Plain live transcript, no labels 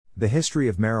The history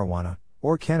of marijuana,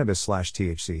 or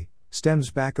cannabis/THC,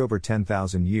 stems back over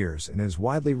 10,000 years and is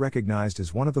widely recognized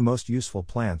as one of the most useful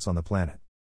plants on the planet.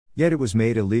 Yet it was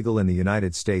made illegal in the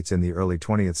United States in the early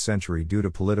 20th century due to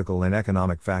political and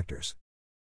economic factors.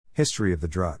 History of the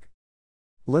drug.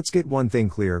 Let's get one thing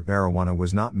clear: marijuana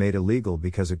was not made illegal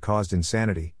because it caused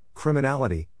insanity,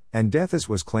 criminality, and death as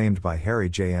was claimed by Harry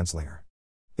J. Anslinger.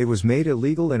 It was made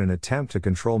illegal in an attempt to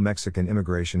control Mexican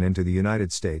immigration into the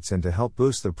United States and to help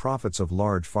boost the profits of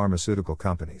large pharmaceutical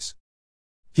companies.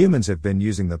 Humans have been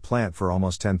using the plant for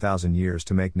almost 10,000 years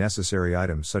to make necessary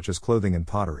items such as clothing and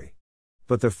pottery.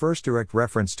 But the first direct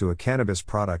reference to a cannabis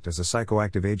product as a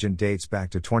psychoactive agent dates back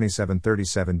to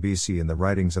 2737 BC in the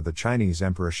writings of the Chinese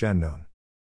Emperor Shennong.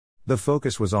 The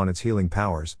focus was on its healing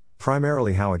powers,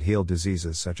 primarily how it healed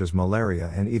diseases such as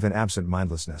malaria and even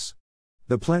absent-mindedness.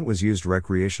 The plant was used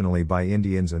recreationally by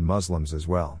Indians and Muslims as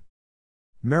well.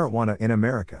 Marijuana in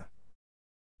America.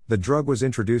 The drug was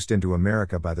introduced into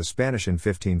America by the Spanish in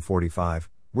 1545,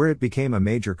 where it became a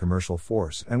major commercial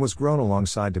force and was grown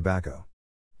alongside tobacco.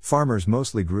 Farmers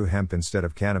mostly grew hemp instead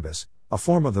of cannabis, a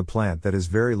form of the plant that is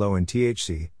very low in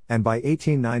THC, and by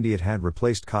 1890 it had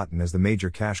replaced cotton as the major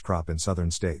cash crop in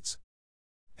southern states.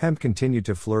 Hemp continued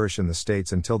to flourish in the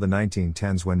States until the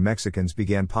 1910s when Mexicans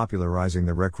began popularizing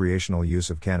the recreational use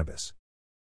of cannabis.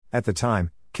 At the time,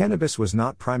 cannabis was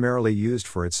not primarily used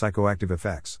for its psychoactive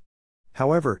effects.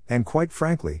 However, and quite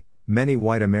frankly, many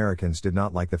white Americans did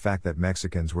not like the fact that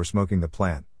Mexicans were smoking the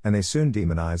plant, and they soon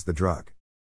demonized the drug.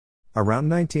 Around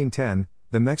 1910,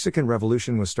 the Mexican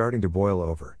Revolution was starting to boil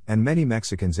over, and many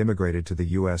Mexicans immigrated to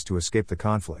the U.S. to escape the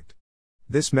conflict.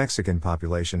 This Mexican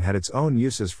population had its own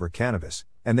uses for cannabis,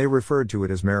 and they referred to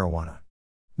it as marijuana.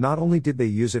 Not only did they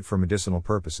use it for medicinal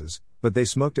purposes, but they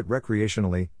smoked it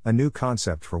recreationally, a new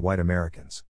concept for white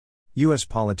Americans. U.S.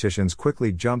 politicians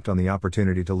quickly jumped on the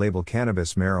opportunity to label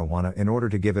cannabis marijuana in order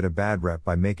to give it a bad rep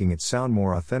by making it sound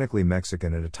more authentically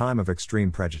Mexican at a time of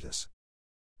extreme prejudice.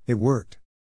 It worked.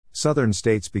 Southern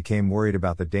states became worried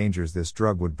about the dangers this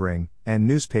drug would bring, and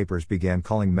newspapers began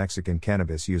calling Mexican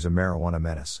cannabis use a marijuana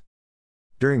menace.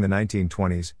 During the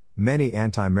 1920s, many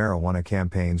anti-marijuana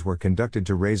campaigns were conducted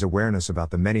to raise awareness about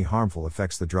the many harmful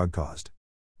effects the drug caused.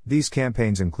 These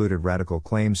campaigns included radical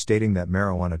claims stating that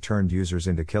marijuana turned users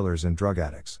into killers and drug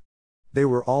addicts. They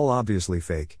were all obviously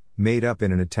fake, made up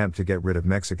in an attempt to get rid of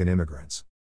Mexican immigrants.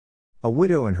 A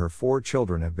widow and her 4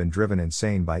 children have been driven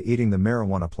insane by eating the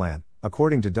marijuana plant,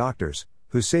 according to doctors,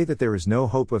 who say that there is no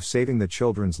hope of saving the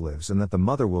children's lives and that the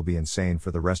mother will be insane for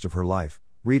the rest of her life.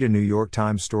 Read a New York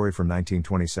Times story from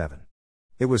 1927.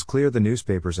 It was clear the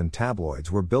newspapers and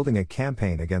tabloids were building a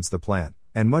campaign against the plant,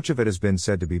 and much of it has been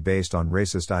said to be based on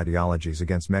racist ideologies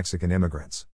against Mexican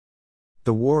immigrants.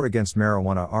 The war against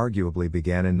marijuana arguably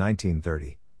began in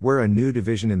 1930, where a new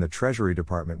division in the Treasury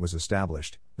Department was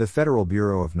established, the Federal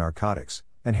Bureau of Narcotics,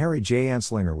 and Harry J.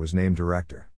 Anslinger was named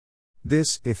director.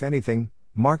 This, if anything,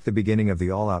 marked the beginning of the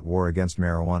all-out war against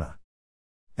marijuana.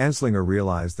 Anslinger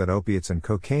realized that opiates and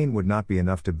cocaine would not be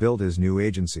enough to build his new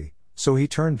agency, so he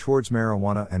turned towards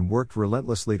marijuana and worked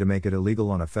relentlessly to make it illegal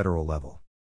on a federal level.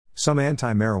 Some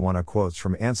anti-marijuana quotes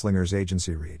from Anslinger's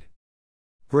agency read: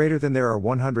 "Greater than there are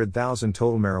 100,000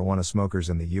 total marijuana smokers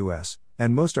in the U.S.,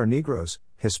 and most are Negroes,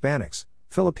 Hispanics,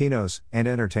 Filipinos, and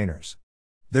entertainers.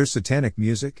 Their satanic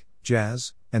music,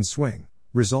 jazz, and swing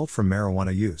result from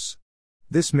marijuana use.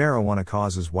 This marijuana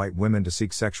causes white women to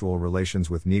seek sexual relations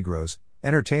with Negroes,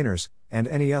 entertainers, and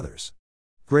any others.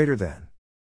 Greater than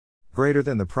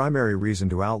the primary reason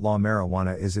to outlaw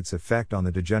marijuana is its effect on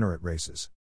the degenerate races.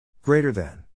 Greater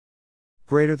than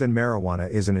marijuana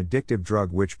is an addictive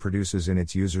drug which produces in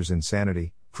its users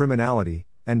insanity, criminality,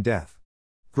 and death.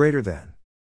 Greater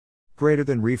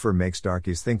than reefer makes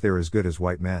darkies think they're as good as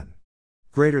white men.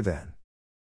 Greater than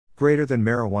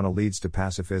marijuana leads to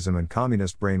pacifism and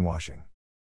communist brainwashing.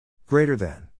 Greater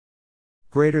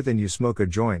than you smoke a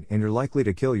joint and you're likely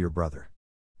to kill your brother.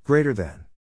 Greater than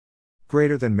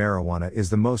marijuana is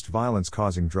the most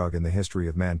violence-causing drug in the history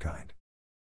of mankind."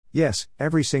 Yes,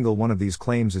 every single one of these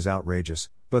claims is outrageous,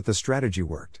 but the strategy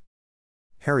worked.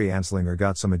 Harry Anslinger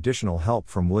got some additional help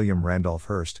from William Randolph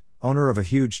Hearst, owner of a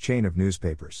huge chain of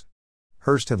newspapers.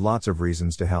 Hearst had lots of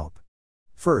reasons to help.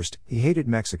 First, he hated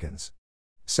Mexicans.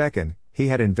 Second, he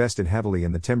had invested heavily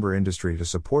in the timber industry to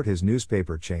support his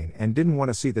newspaper chain and didn't want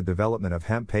to see the development of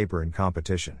hemp paper in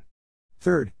competition.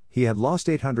 Third, he had lost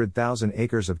 800,000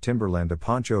 acres of timberland to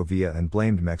Pancho Villa and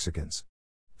blamed Mexicans.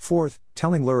 Fourth,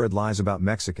 telling lurid lies about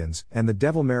Mexicans and the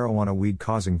devil marijuana weed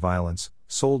causing violence,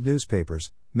 sold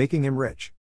newspapers, making him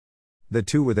rich. The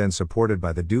two were then supported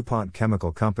by the DuPont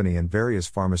Chemical Company and various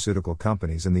pharmaceutical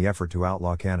companies in the effort to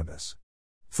outlaw cannabis.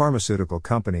 Pharmaceutical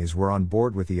companies were on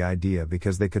board with the idea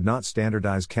because they could not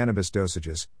standardize cannabis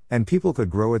dosages, and people could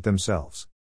grow it themselves.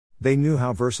 They knew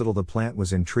how versatile the plant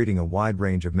was in treating a wide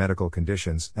range of medical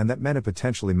conditions, and that meant a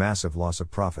potentially massive loss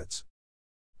of profits.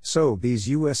 So, these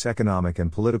U.S. economic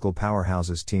and political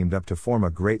powerhouses teamed up to form a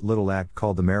great little act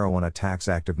called the Marijuana Tax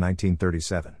Act of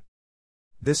 1937.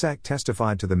 This act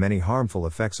testified to the many harmful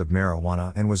effects of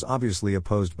marijuana and was obviously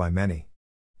opposed by many.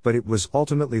 But it was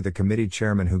ultimately the committee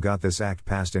chairman who got this act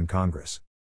passed in Congress.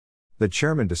 The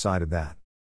chairman decided that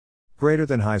greater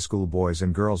than high school boys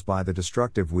and girls buy the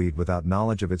destructive weed without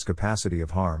knowledge of its capacity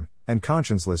of harm, and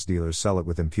conscienceless dealers sell it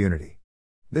with impunity.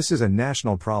 This is a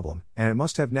national problem, and it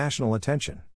must have national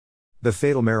attention. The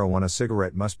fatal marijuana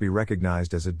cigarette must be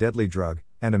recognized as a deadly drug,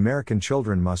 and American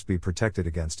children must be protected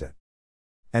against it.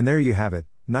 And there you have it,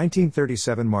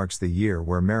 1937 marks the year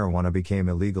where marijuana became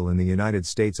illegal in the United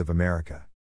States of America.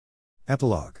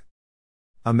 Epilogue.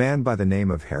 A man by the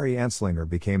name of Harry Anslinger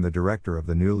became the director of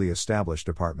the newly established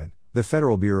department, the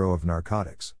Federal Bureau of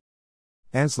Narcotics.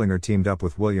 Anslinger teamed up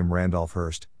with William Randolph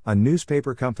Hearst, a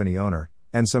newspaper company owner,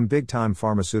 and some big-time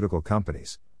pharmaceutical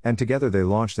companies, and together they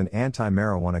launched an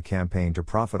anti-marijuana campaign to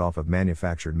profit off of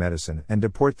manufactured medicine and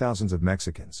deport thousands of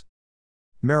Mexicans.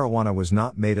 Marijuana was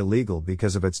not made illegal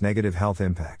because of its negative health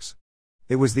impacts.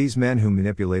 It was these men who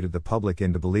manipulated the public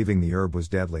into believing the herb was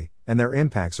deadly, and their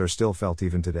impacts are still felt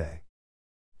even today.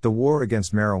 The war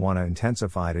against marijuana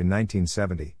intensified in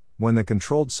 1970, when the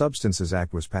Controlled Substances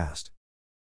Act was passed.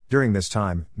 During this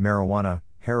time, marijuana,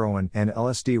 heroin, and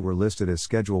LSD were listed as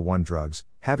Schedule I drugs,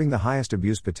 having the highest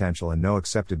abuse potential and no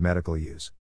accepted medical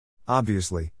use.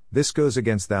 Obviously, this goes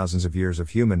against thousands of years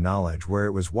of human knowledge where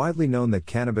it was widely known that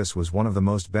cannabis was one of the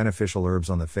most beneficial herbs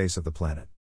on the face of the planet.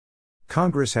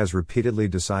 Congress has repeatedly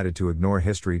decided to ignore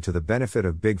history to the benefit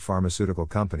of big pharmaceutical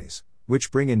companies,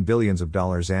 which bring in billions of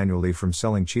dollars annually from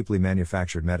selling cheaply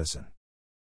manufactured medicine.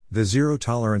 The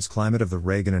zero-tolerance climate of the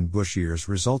Reagan and Bush years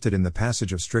resulted in the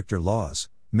passage of stricter laws,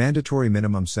 mandatory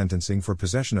minimum sentencing for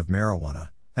possession of marijuana,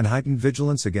 and heightened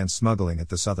vigilance against smuggling at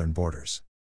the southern borders.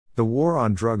 The war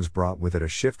on drugs brought with it a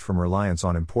shift from reliance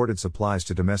on imported supplies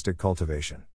to domestic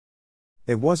cultivation.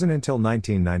 It wasn't until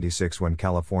 1996 when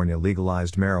California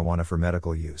legalized marijuana for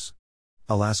medical use.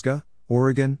 Alaska,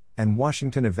 Oregon, and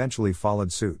Washington eventually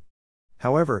followed suit.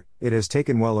 However, it has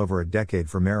taken well over a decade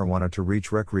for marijuana to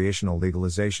reach recreational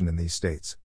legalization in these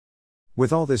states.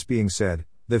 With all this being said,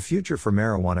 the future for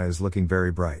marijuana is looking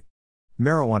very bright.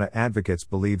 Marijuana advocates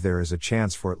believe there is a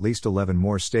chance for at least 11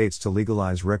 more states to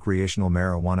legalize recreational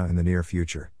marijuana in the near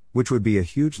future, which would be a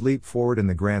huge leap forward in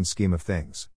the grand scheme of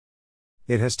things.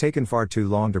 It has taken far too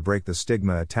long to break the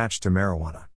stigma attached to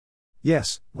marijuana.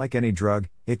 Yes, like any drug,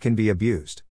 it can be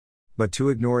abused. But to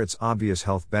ignore its obvious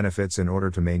health benefits in order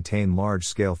to maintain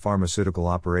large-scale pharmaceutical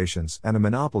operations and a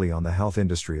monopoly on the health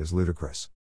industry is ludicrous.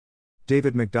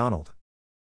 David MacDonald.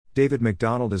 David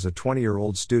MacDonald is a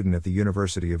 20-year-old student at the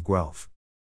University of Guelph.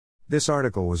 This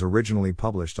article was originally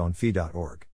published on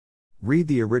phi.org. Read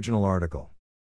the original article.